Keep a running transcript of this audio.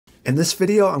In this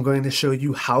video, I'm going to show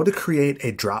you how to create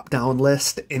a drop-down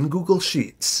list in Google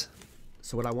Sheets.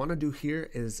 So what I want to do here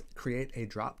is create a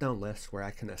drop-down list where I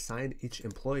can assign each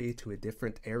employee to a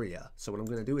different area. So what I'm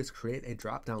going to do is create a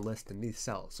drop-down list in these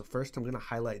cells. So first I'm going to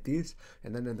highlight these,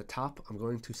 and then in the top I'm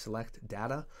going to select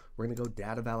data. We're going to go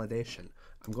data validation.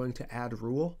 I'm going to add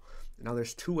rule. Now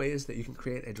there's two ways that you can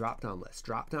create a drop-down list,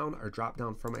 drop-down or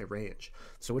drop-down from a range.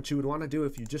 So what you would want to do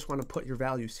if you just want to put your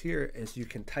values here is you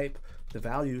can type the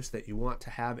values that you want to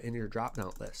have in your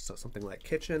drop-down list. So something like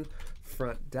kitchen,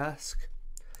 front desk,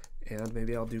 and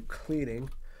maybe I'll do cleaning.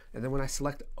 And then when I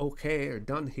select OK or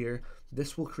done here,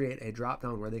 this will create a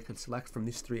drop-down where they can select from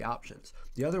these three options.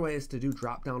 The other way is to do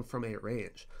drop-down from a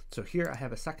range. So here I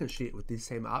have a second sheet with these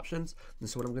same options. And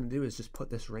so what I'm going to do is just put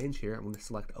this range here. I'm going to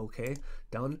select OK,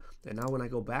 done. And now when I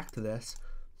go back to this,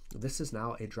 this is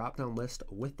now a drop-down list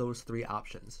with those three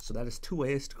options. So that is two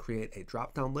ways to create a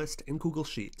drop-down list in Google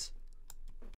Sheets.